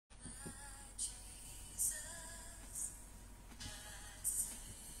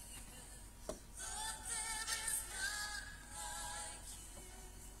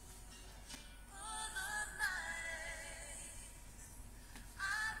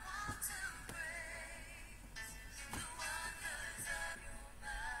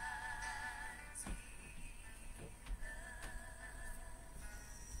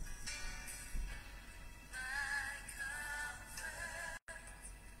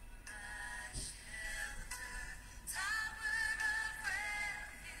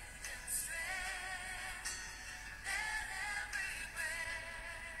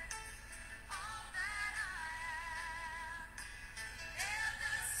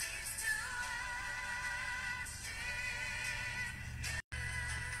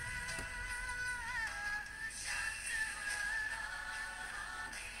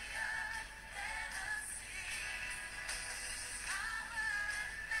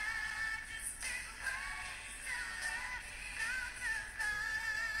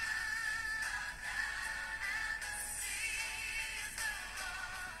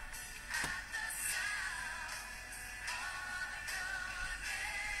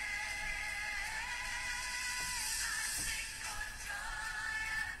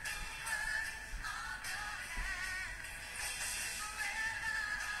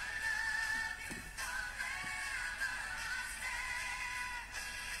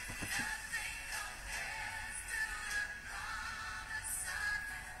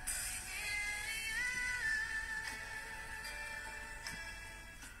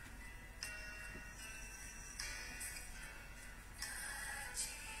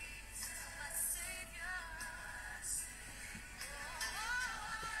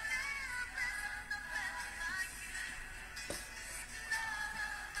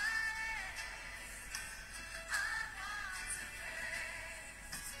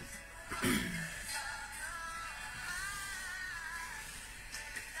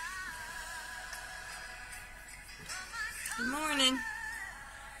Good morning.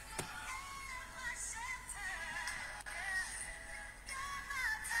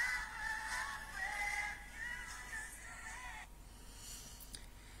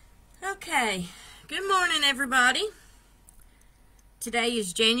 Okay, good morning everybody. Today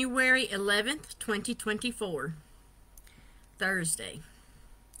is January 11th, 2024, Thursday.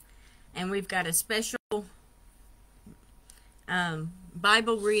 And we've got a special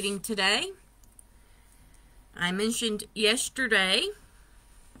Bible reading today. I mentioned yesterday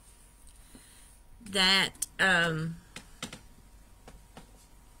that I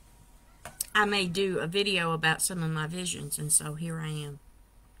may do a video about some of my visions, and so here I am.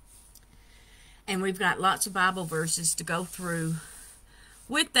 And we've got lots of Bible verses to go through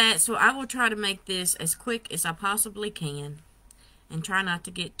with that, so I will try to make this as quick as I possibly can and try not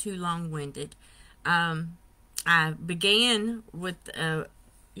to get too long-winded. I began with a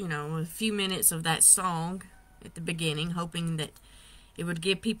few minutes of that song at the beginning, hoping that it would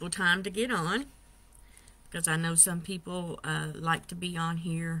give people time to get on, because I know some people like to be on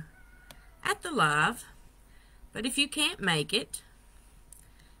here at the live. But if you can't make it,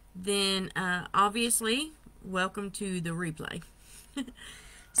 then obviously welcome to the replay.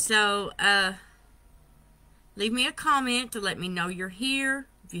 So leave me a comment to let me know you're here.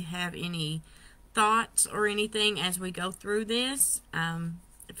 If you have any thoughts or anything as we go through this,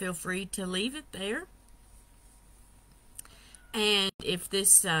 feel free to leave it there. And if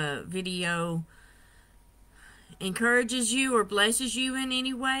this video encourages you or blesses you in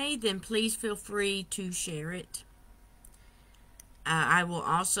any way, then please feel free to share it. I will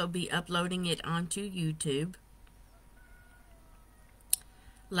also be uploading it onto YouTube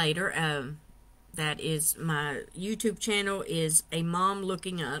later. That is, my YouTube channel is A Mom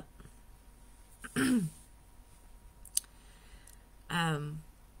Looking Up. I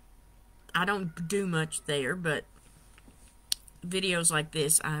don't do much there, but videos like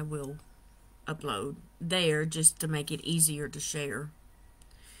this I will upload there just to make it easier to share.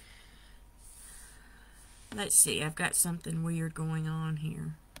 Let's see, I've got something weird going on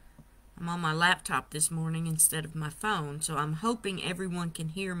here. I'm on my laptop this morning instead of my phone, so I'm hoping everyone can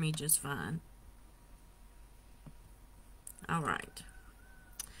hear me just fine. Alright.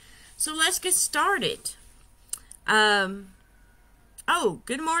 So let's get started. Oh,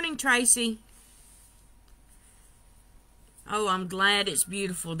 good morning, Tracy. Oh, I'm glad it's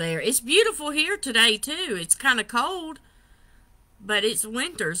beautiful there. It's beautiful here today, too. It's kind of cold, but it's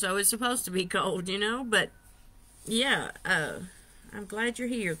winter, so it's supposed to be cold, you know. But, yeah, I'm glad you're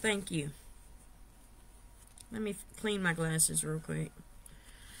here. Thank you. Let me clean my glasses real quick.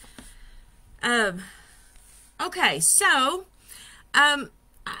 Okay, so,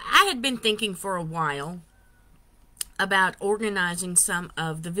 I had been thinking for a while about organizing some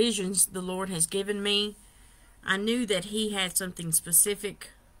of the visions the Lord has given me. I knew that He had something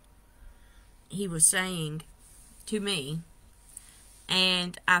specific He was saying to me,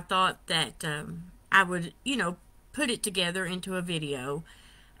 and I thought that I would, put it together into a video.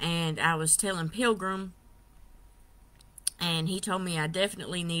 And I was telling Pilgrim, and he told me I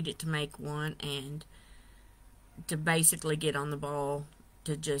definitely needed to make one and to basically get on the ball,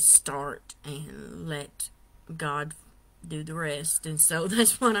 to just start and let God do the rest. And so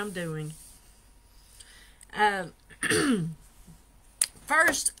that's what I'm doing.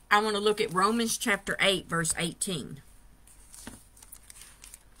 First, I want to look at Romans chapter 8, verse 18.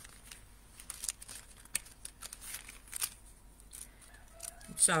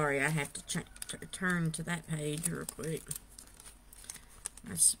 Sorry, I have to turn to that page real quick.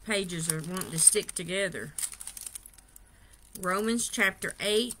 My pages are wanting to stick together. Romans chapter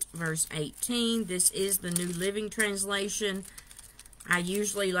 8, verse 18. This is the New Living Translation. I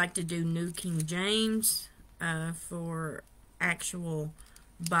usually like to do New King James for actual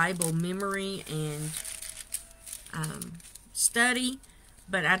Bible memory and study,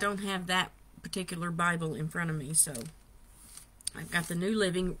 but I don't have that particular Bible in front of me, so I've got the New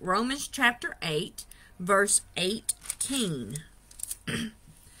Living. Romans chapter 8, verse 18.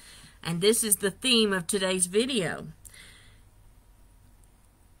 And this is the theme of today's video.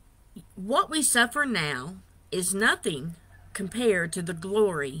 What we suffer now is nothing compared to the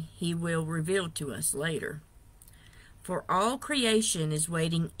glory he will reveal to us later. For all creation is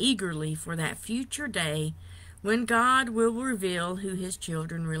waiting eagerly for that future day when God will reveal who his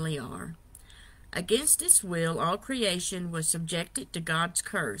children really are. Against its will, all creation was subjected to God's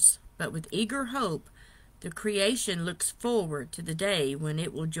curse, but with eager hope, the creation looks forward to the day when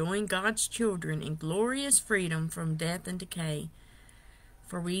it will join God's children in glorious freedom from death and decay.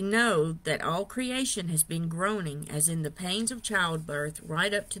 For we know that all creation has been groaning as in the pains of childbirth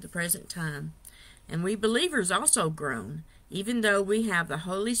right up to the present time. And we believers also groan, even though we have the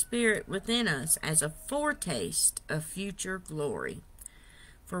Holy Spirit within us as a foretaste of future glory.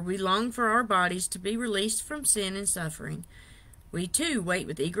 For we long for our bodies to be released from sin and suffering. We too wait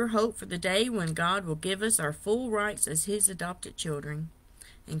with eager hope for the day when God will give us our full rights as his adopted children,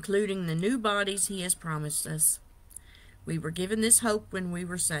 including the new bodies he has promised us. We were given this hope when we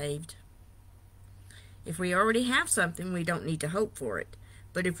were saved. If we already have something, we don't need to hope for it.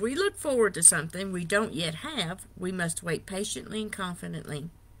 But if we look forward to something we don't yet have, we must wait patiently and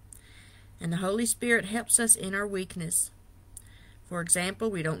confidently. And the Holy Spirit helps us in our weakness. For example,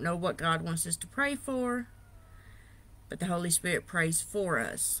 we don't know what God wants us to pray for, but the Holy Spirit prays for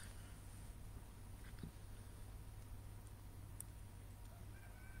us.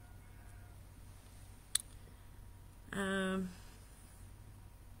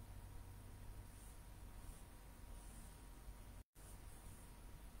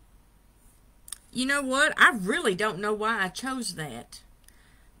 You know what? I really don't know why I chose that.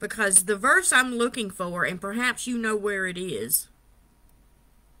 Because the verse I'm looking for, and perhaps you know where it is.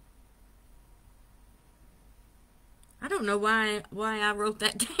 I don't know why I wrote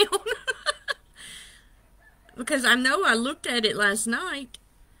that down. Because I know I looked at it last night.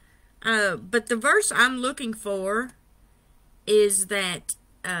 But the verse I'm looking for is that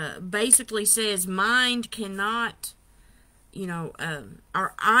basically says, mind cannot,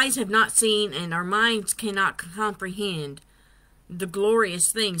 our eyes have not seen and our minds cannot comprehend the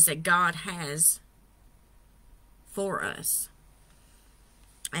glorious things that God has for us.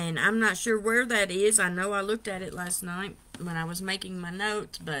 And I'm not sure where that is. I know I looked at it last night when I was making my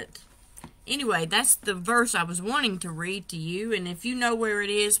notes, but anyway, that's the verse I was wanting to read to you. And if you know where it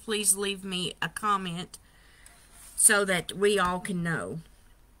is, please leave me a comment so that we all can know.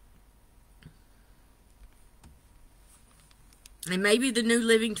 And maybe the New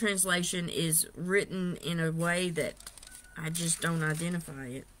Living Translation is written in a way that I just don't identify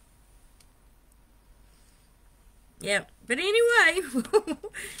it. Yep. But anyway,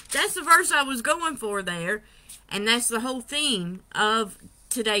 that's the verse I was going for there. And that's the whole theme of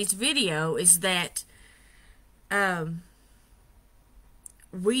today's video, is that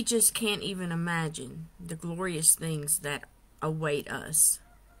we just can't even imagine the glorious things that await us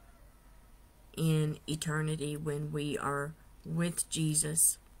in eternity when we are with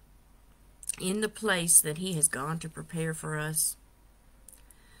Jesus in the place that he has gone to prepare for us.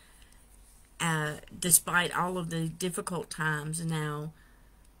 Despite all of the difficult times now,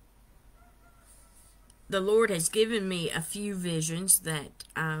 the Lord has given me a few visions that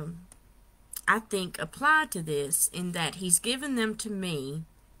I think apply to this, in that he's given them to me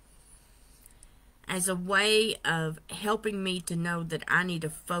as a way of helping me to know that I need to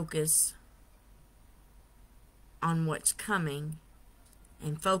focus on what's coming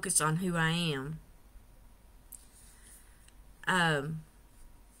and focus on who I am.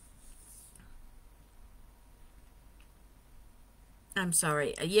 I'm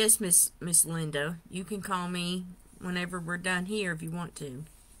sorry. Yes, Miss Linda, you can call me whenever we're done here if you want to.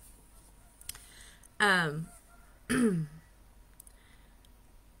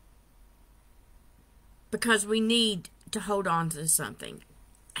 Because we need to hold on to something.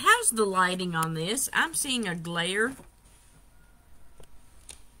 How's the lighting on this? I'm seeing a glare.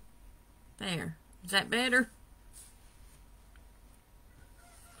 There. Is that better?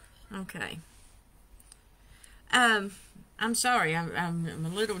 Okay. I'm sorry. I'm a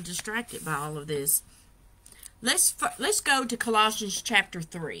little distracted by all of this. Let's go to Colossians chapter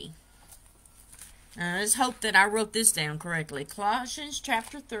 3. Let's hope that I wrote this down correctly. Colossians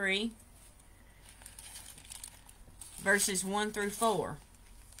chapter 3, verses 1 through 4.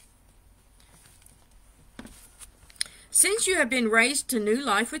 Since you have been raised to new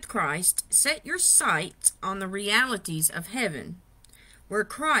life with Christ, set your sights on the realities of heaven, where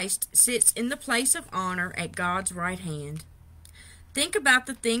Christ sits in the place of honor at God's right hand. Think about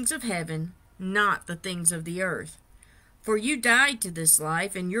the things of heaven, not the things of the earth. For you died to this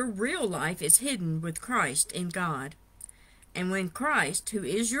life, and your real life is hidden with Christ in God. And when Christ, who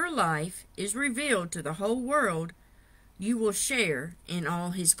is your life, is revealed to the whole world, you will share in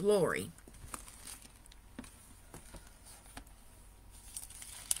all his glory.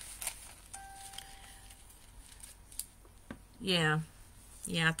 Yeah,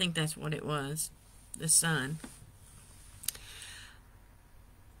 I think that's what it was. The Son.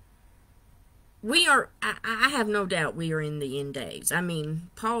 I have no doubt we are in the end days. I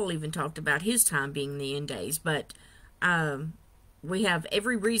mean, Paul even talked about his time being the end days, but we have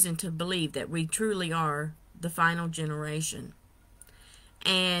every reason to believe that we truly are the final generation.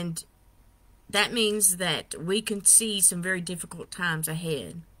 And that means that we can see some very difficult times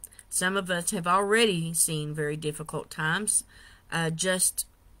ahead. Some of us have already seen very difficult times. Just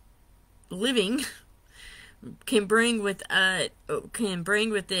living can bring with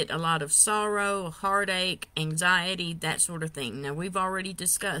it a lot of sorrow, heartache, anxiety, that sort of thing. Now, we've already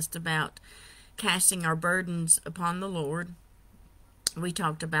discussed about casting our burdens upon the Lord. We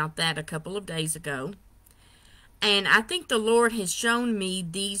talked about that a couple of days ago. And I think the Lord has shown me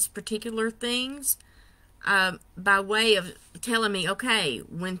these particular things by way of telling me, okay,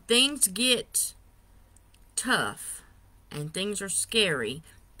 when things get tough and things are scary,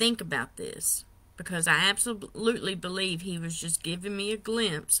 think about this. Because I absolutely believe he was just giving me a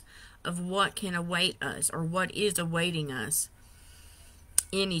glimpse of what can await us, or what is awaiting us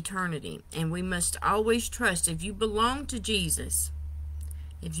in eternity. And we must always trust, if you belong to Jesus,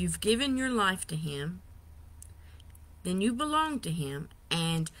 if you've given your life to him, then you belong to him,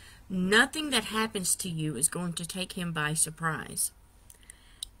 and nothing that happens to you is going to take him by surprise.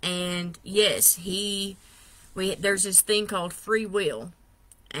 And yes, there's this thing called free will.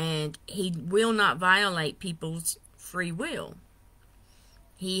 And he will not violate people's free will.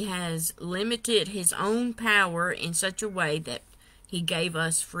 He has limited his own power in such a way that he gave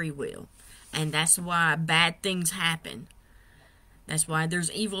us free will. And that's why bad things happen. That's why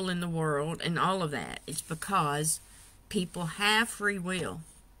there's evil in the world and all of that. It's because people have free will.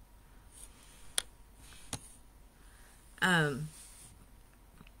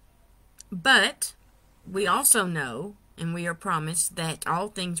 But we also know, and we are promised, that all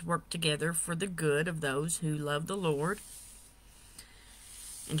things work together for the good of those who love the Lord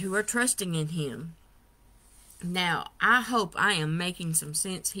and who are trusting in him. Now, I hope I am making some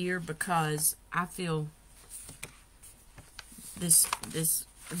sense here, because I feel this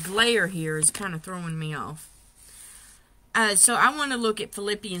glare here is kind of throwing me off. So I want to look at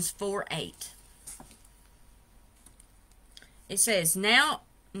Philippians 4:8. It says, Now,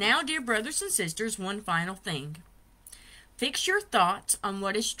 dear brothers and sisters, one final thing. Fix your thoughts on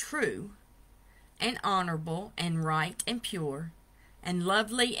what is true and honorable and right and pure and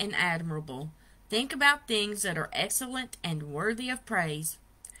lovely and admirable. Think about things that are excellent and worthy of praise.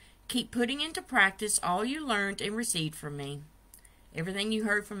 Keep putting into practice all you learned and received from me. Everything you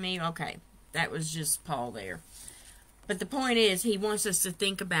heard from me, okay, that was just Paul there. But the point is, he wants us to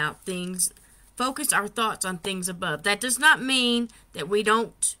think about things, focus our thoughts on things above. That does not mean that we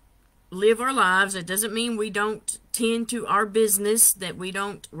don't live our lives. It doesn't mean we don't tend to our business, that we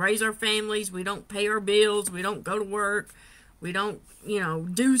don't raise our families, we don't pay our bills, we don't go to work, we don't,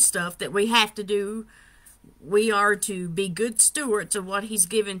 do stuff that we have to do. We are to be good stewards of what he's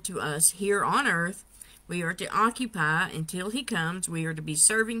given to us here on earth. We are to occupy until he comes. We are to be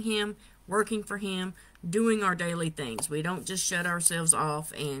serving him, working for him, doing our daily things. We don't just shut ourselves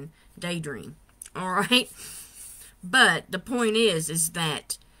off and daydream. All right? But the point is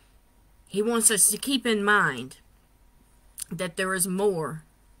that he wants us to keep in mind that there is more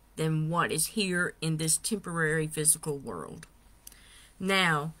than what is here in this temporary physical world.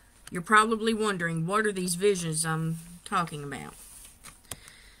 Now, you're probably wondering, what are these visions I'm talking about?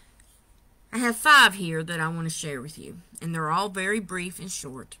 I have 5 here that I want to share with you, and they're all very brief and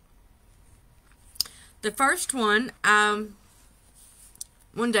short. The first one,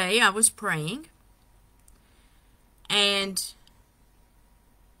 one day I was praying, and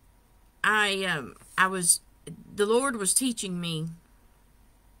the Lord was teaching me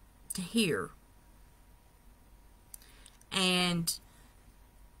to hear. And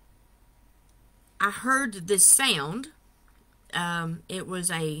I heard this sound. It was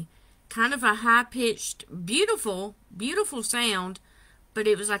a kind of a high-pitched, beautiful sound, but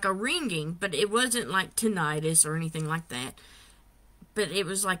it was like a ringing, but it wasn't like tinnitus or anything like that. But it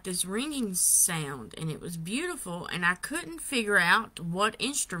was like this ringing sound, and it was beautiful, and I couldn't figure out what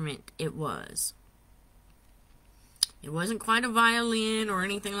instrument it was. It wasn't quite a violin or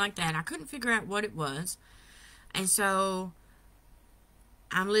anything like that. I couldn't figure out what it was. And so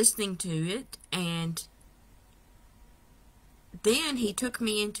I'm listening to it, and then he took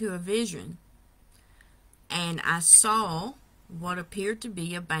me into a vision, and I saw what appeared to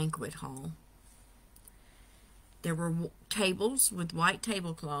be a banquet hall. There were tables with white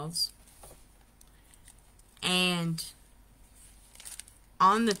tablecloths, and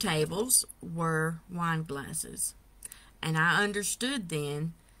on the tables were wine glasses. And I understood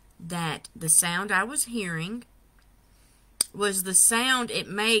then that the sound I was hearing was the sound it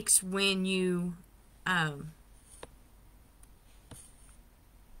makes when you,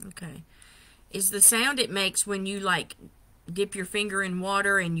 is the sound it makes when you, like, dip your finger in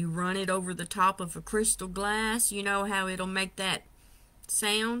water and you run it over the top of a crystal glass. You know how it'll make that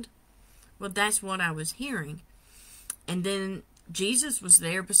sound? Well, that's what I was hearing. And then Jesus was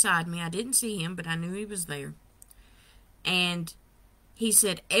there beside me. I didn't see him, but I knew he was there. And he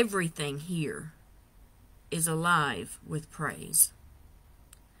said, everything here is alive with praise.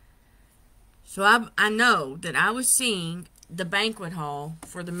 So I know that I was seeing the banquet hall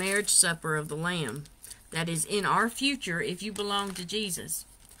for the marriage supper of the Lamb that is in our future if you belong to Jesus.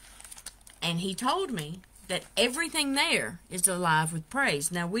 And he told me that everything there is alive with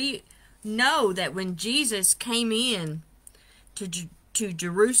praise. Now we know that when Jesus came in to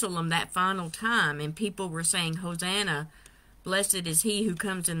Jerusalem that final time, and people were saying, Hosanna, blessed is he who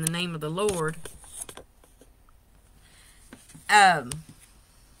comes in the name of the Lord,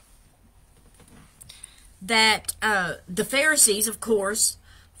 that the Pharisees, of course,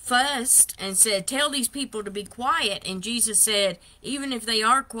 fussed and said, tell these people to be quiet. And Jesus said, even if they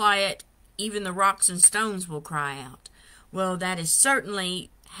are quiet, even the rocks and stones will cry out. Well, that is certainly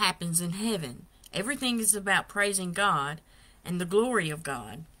happens in heaven. Everything is about praising God and the glory of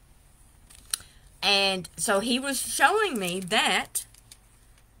God. And so he was showing me that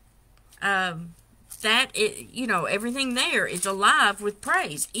everything there is alive with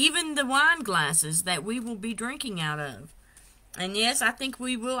praise. Even the wine glasses that we will be drinking out of. And yes, I think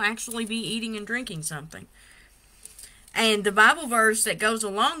we will actually be eating and drinking something. And the Bible verse that goes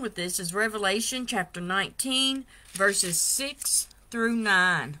along with this is Revelation chapter 19, verses 6 through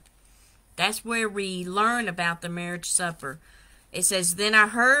 9. That's where we learn about the marriage supper. It says, Then I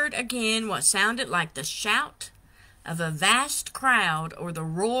heard again what sounded like the shout of a vast crowd, or the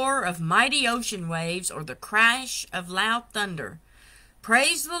roar of mighty ocean waves, or the crash of loud thunder.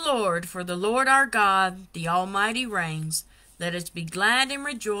 Praise the Lord, for the Lord our God, the Almighty reigns. Let us be glad and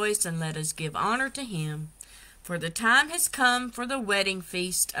rejoice, and let us give honor to him. For the time has come for the wedding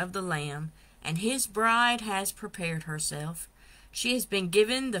feast of the Lamb, and his bride has prepared herself. She has been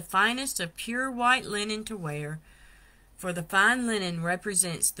given the finest of pure white linen to wear, for the fine linen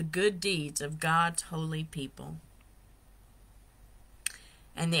represents the good deeds of God's holy people.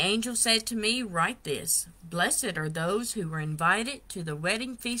 And the angel said to me, Write this, Blessed are those who were invited to the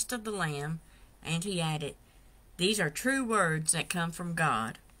wedding feast of the Lamb. And he added, These are true words that come from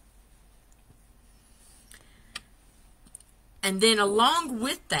God. And then along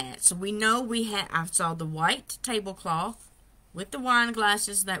with that, so we know I saw the white tablecloth with the wine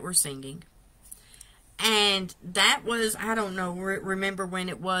glasses that were singing. And that was, I don't know, remember when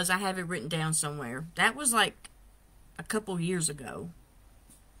it was. I have it written down somewhere. That was like a couple years ago.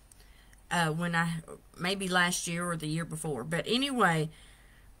 Maybe last year or the year before. But anyway,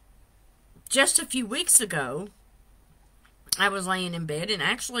 just a few weeks ago, I was laying in bed, and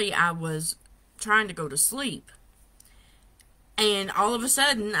actually I was trying to go to sleep. And all of a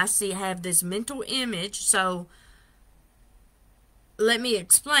sudden, I have this mental image. So let me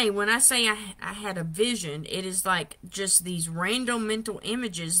explain. When I say I had a vision, it is like just these random mental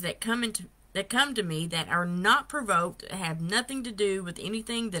images that come to me that are not provoked, have nothing to do with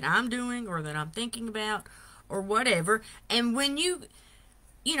anything that I'm doing or that I'm thinking about or whatever. And when you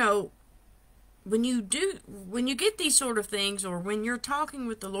get these sort of things, or when you're talking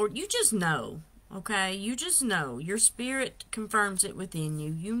with the Lord, you just know, okay? You just know. Your spirit confirms it within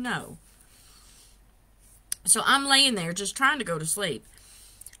you. You know. So I'm laying there just trying to go to sleep,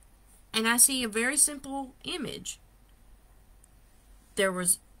 and I see a very simple image. There were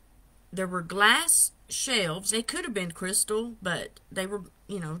glass shelves. They could have been crystal, but they were,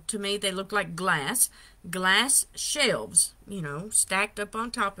 to me, they looked like glass shelves, stacked up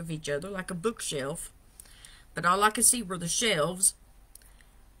on top of each other like a bookshelf. But all I could see were the shelves,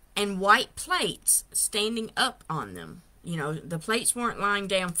 and white plates standing up on them. The plates weren't lying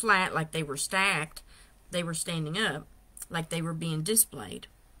down flat like they were stacked. They were standing up like they were being displayed.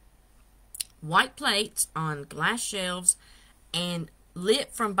 White plates on glass shelves, and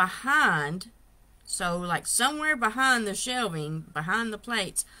lit from behind. So like somewhere behind the shelving, behind the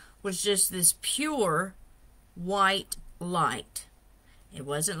plates, was just this pure white light. It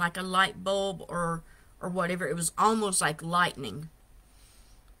wasn't like a light bulb or whatever. It was almost like lightning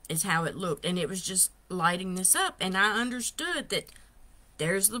is how it looked. And it was just lighting this up. And I understood that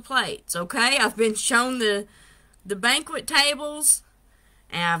there's the plates, okay? I've been shown the the banquet tables,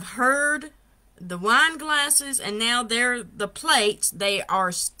 and I've heard the wine glasses, and now they're the plates. They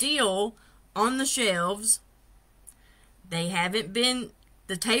are still on the shelves. They haven't been,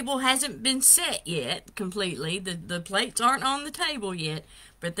 the table hasn't been set yet completely. The plates aren't on the table yet,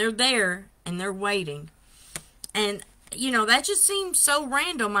 but they're there and they're waiting. And, you know, that just seems so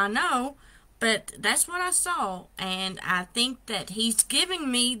random, I know, but that's what I saw. And I think that he's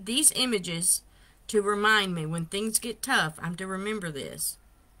giving me these images to remind me when things get tough, I'm to remember this.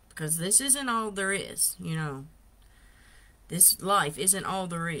 Because this isn't all there is, you know. This life isn't all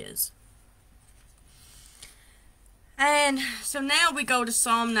there is. And so now we go to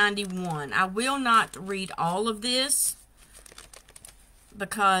Psalm 91. I will not read all of this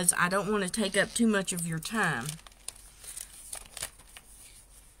because I don't want to take up too much of your time.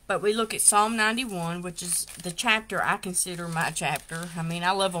 But we look at Psalm 91, which is the chapter I consider my chapter. I mean,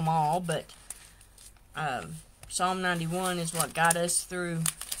 I love them all, but Psalm 91 is what got us through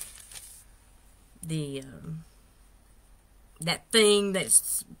the that thing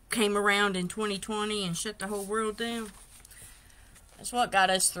that came around in 2020 and shut the whole world down. That's what got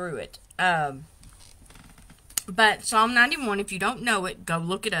us through it. But Psalm 91, if you don't know it, go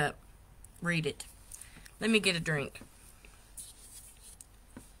look it up. Read it. Let me get a drink.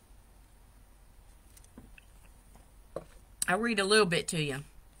 I'll read a little bit to you.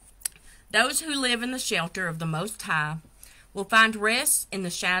 Those who live in the shelter of the Most High will find rest in the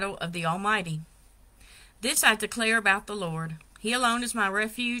shadow of the Almighty. This I declare about the Lord. He alone is my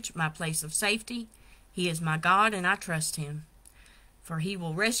refuge, my place of safety. He is my God, and I trust him. For he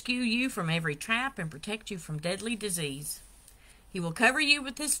will rescue you from every trap and protect you from deadly disease. He will cover you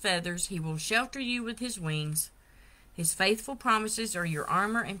with his feathers. He will shelter you with his wings. His faithful promises are your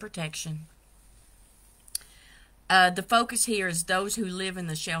armor and protection. The focus here is those who live in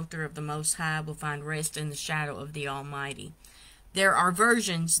the shelter of the Most High will find rest in the shadow of the Almighty. There are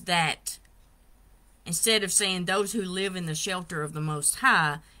versions that, instead of saying those who live in the shelter of the Most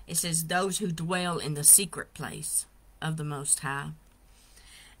High, it says those who dwell in the secret place of the Most High.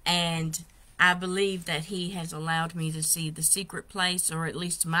 And I believe that he has allowed me to see the secret place, or at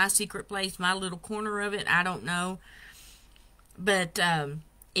least my secret place, my little corner of it. I don't know. But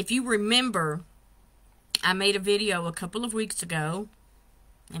if you remember, I made a video a couple of weeks ago.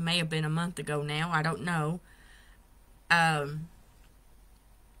 It may have been a month ago now. I don't know.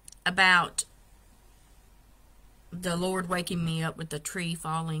 About the Lord waking me up with the tree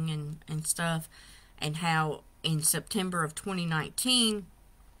falling and stuff. And how in September of 2019,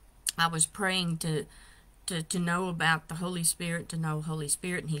 I was praying to know about the Holy Spirit, to know Holy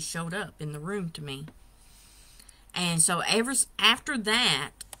Spirit. And he showed up in the room to me. And so after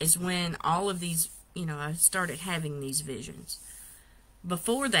that is when all of these, you know, I started having these visions.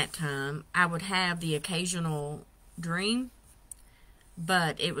 Before that time, I would have the occasional dream,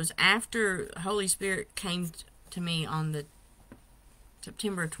 but it was after Holy Spirit came to me on the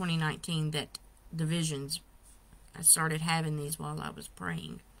September of 2019 that the visions, I started having these while I was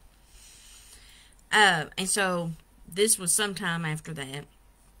praying. And so this was sometime after that.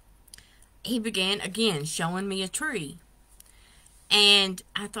 He began again showing me a tree. And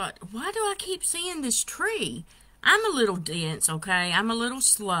I thought, why do I keep seeing this tree? I'm a little dense, okay? I'm a little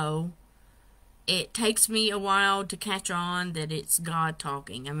slow. It takes me a while to catch on that it's God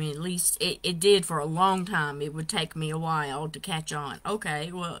talking. I mean, at least it did for a long time. It would take me a while to catch on.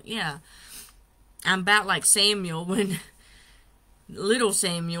 Okay, well, yeah. I'm about like Samuel little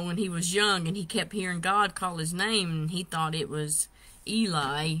Samuel when he was young and he kept hearing God call his name and he thought it was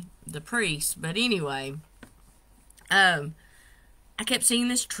Eli, the priest. But anyway, I kept seeing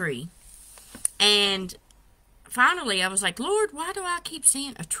this tree. And finally, I was like, Lord, why do I keep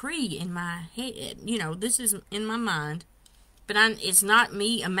seeing a tree in my head? You know, this is in my mind. But it's not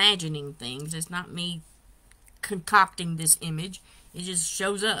me imagining things. It's not me concocting this image. It just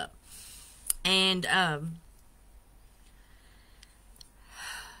shows up. And,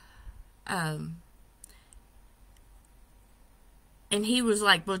 and he was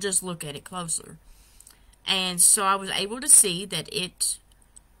like, well, just look at it closer. And so I was able to see that it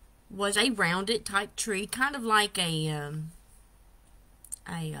was a rounded type tree, kind of like a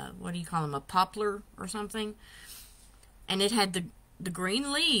what do you call them, a poplar or something. And it had the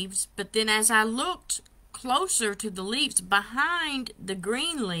green leaves, but then as I looked closer to the leaves, behind the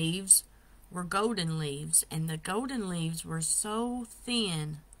green leaves were golden leaves, and the golden leaves were so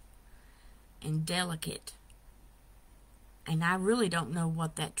thin and delicate. And I really don't know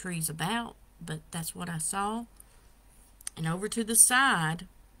what that tree's about, but that's what I saw. And over to the side,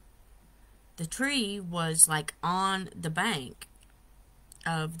 the tree was like on the bank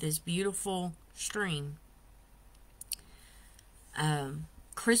of this beautiful stream.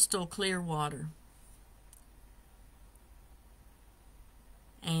 crystal clear water.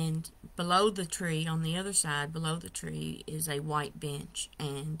 And below the tree, on the other side, below the tree, is a white bench.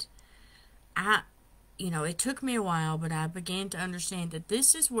 And it took me a while, but I began to understand that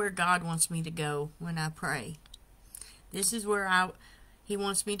this is where God wants me to go when I pray. This is where He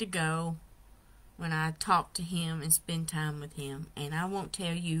wants me to go when I talk to Him and spend time with Him. And I won't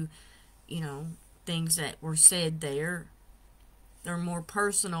tell you, things that were said there. They're more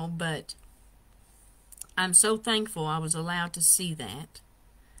personal, but I'm so thankful I was allowed to see that.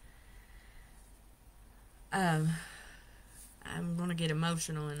 I'm going to get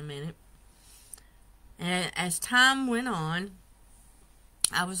emotional in a minute. And as time went on,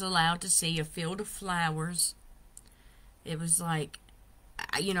 I was allowed to see a field of flowers. It was like,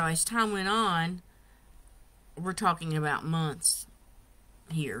 as time went on, we're talking about months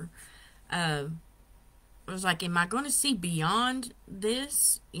here. It was like, am I going to see beyond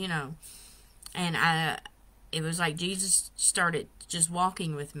this? And it was like Jesus started just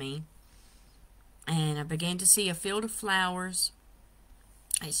walking with me. And I began to see a field of flowers.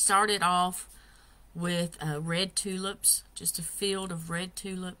 It started off with red tulips, just a field of red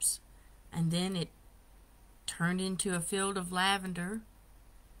tulips. And then it turned into a field of lavender.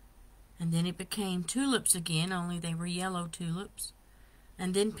 And then it became tulips again, only they were yellow tulips.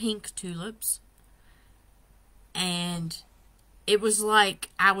 And then pink tulips. And it was like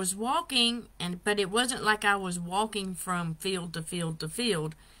I was walking, but it wasn't like I was walking from field to field to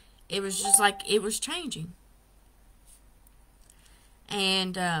field. It was just like it was changing.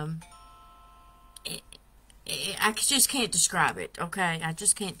 And I just can't describe it, okay? I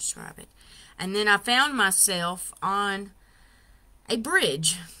just can't describe it. And then I found myself on a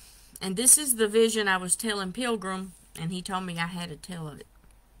bridge. And this is the vision I was telling Pilgrim, and he told me I had to tell it.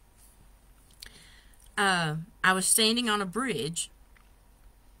 I was standing on a bridge,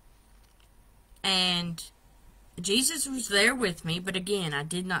 and Jesus was there with me, but again, I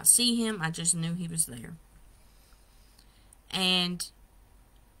did not see Him. I just knew He was there. And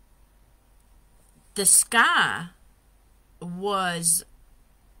the sky was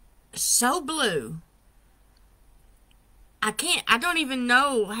so blue. I don't even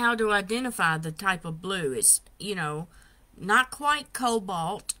know how to identify the type of blue. It's, not quite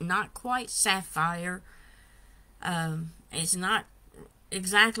cobalt, not quite sapphire. It's not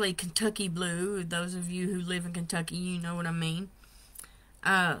exactly Kentucky blue. Those of you who live in Kentucky, you know what I mean.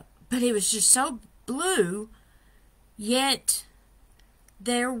 But it was just so blue, yet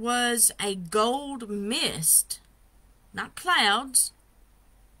there was a gold mist. Not clouds,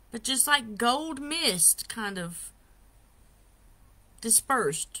 but just like gold mist kind of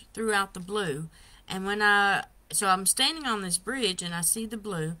dispersed throughout the blue. And so I'm standing on this bridge and I see the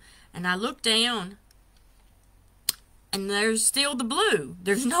blue, and I look down and there's still the blue.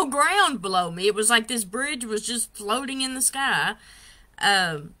 There's no ground below me. It was like this bridge was just floating in the sky.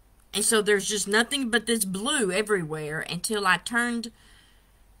 And so there's just nothing but this blue everywhere until I turned,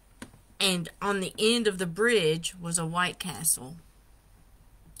 and on the end of the bridge was a white castle.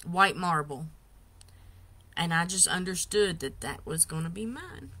 White marble. And I just understood that was going to be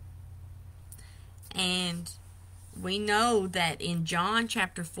mine. And we know that in John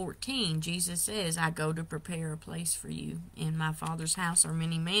chapter 14, Jesus says, I go to prepare a place for you. In my Father's house are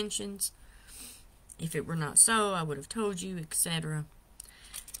many mansions. If it were not so, I would have told you, etc.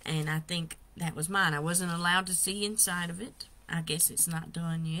 And I think that was mine. I wasn't allowed to see inside of it. I guess it's not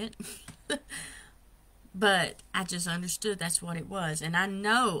done yet. But I just understood that's what it was. And I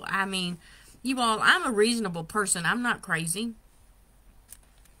know, you all, I'm a reasonable person. I'm not crazy.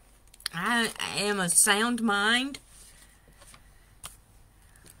 I am a sound mind.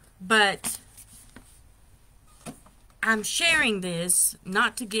 But I'm sharing this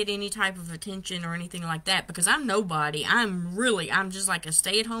not to get any type of attention or anything like that, because I'm nobody. I'm just like a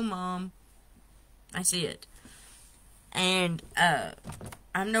stay-at-home mom. That's it. And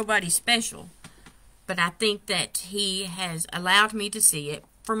I'm nobody special. But I think that He has allowed me to see it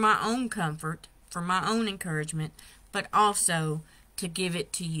for my own comfort, for my own encouragement, but also to give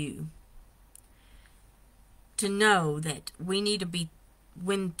it to you. To know that we need to be,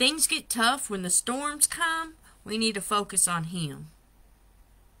 when things get tough, when the storms come, we need to focus on Him.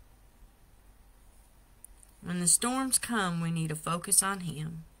 When the storms come, we need to focus on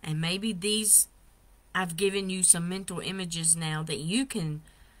Him. And maybe I've given you some mental images now that you can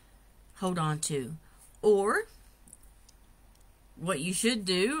hold on to. Or, what you should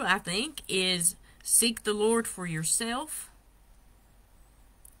do, I think, is seek the Lord for yourself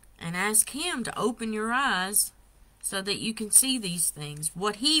and ask Him to open your eyes so that you can see these things.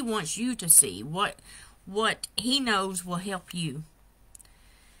 What He wants you to see. What what He knows will help you.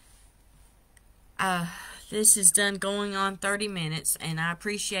 This is done going on 30 minutes, and I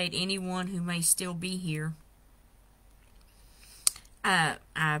appreciate anyone who may still be here. I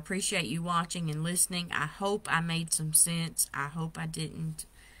appreciate you watching and listening. I hope I made some sense. I hope I didn't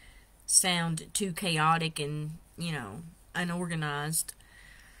sound too chaotic and, unorganized.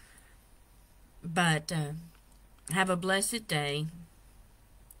 But have a blessed day,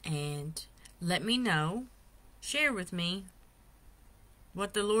 and let me know, share with me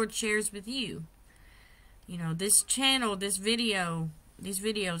what the Lord shares with you. This channel, these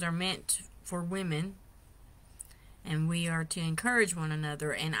videos are meant for women, and we are to encourage one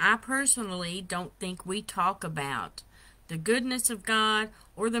another. And I personally don't think we talk about the goodness of God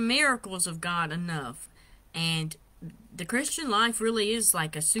or the miracles of God enough. And the Christian life really is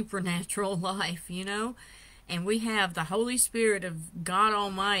like a supernatural life, And we have the Holy Spirit of God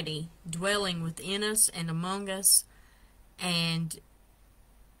Almighty dwelling within us and among us. And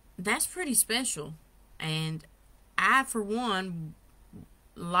that's pretty special. And I, for one,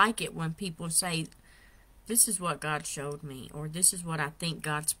 like it when people say, this is what God showed me, or this is what I think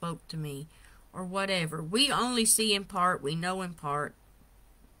God spoke to me, or whatever. We only see in part, we know in part.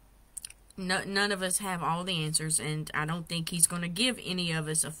 None of us have all the answers, and I don't think He's going to give any of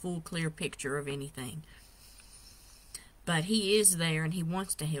us a full, clear picture of anything. But He is there, and He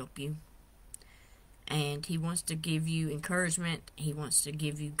wants to help you. And He wants to give you encouragement. He wants to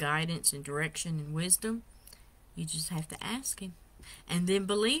give you guidance and direction and wisdom. You just have to ask Him. And then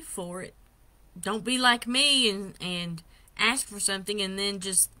believe for it. Don't be like me and ask for something and then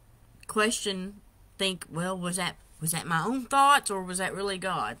just think, well, was that my own thoughts, or was that really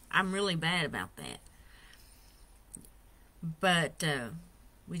God? I'm really bad about that. But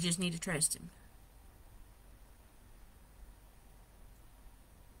we just need to trust Him.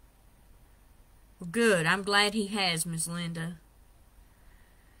 Well, good. I'm glad He has, Miss Linda.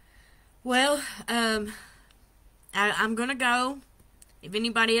 Well, I'm going to go. If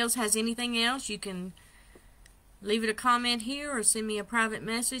anybody else has anything else, you can leave it a comment here or send me a private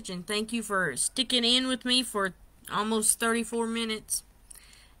message. And thank you for sticking in with me for almost 34 minutes.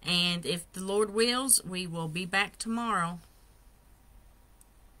 And if the Lord wills, we will be back tomorrow.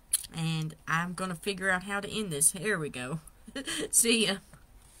 And I'm going to figure out how to end this. Here we go. See ya.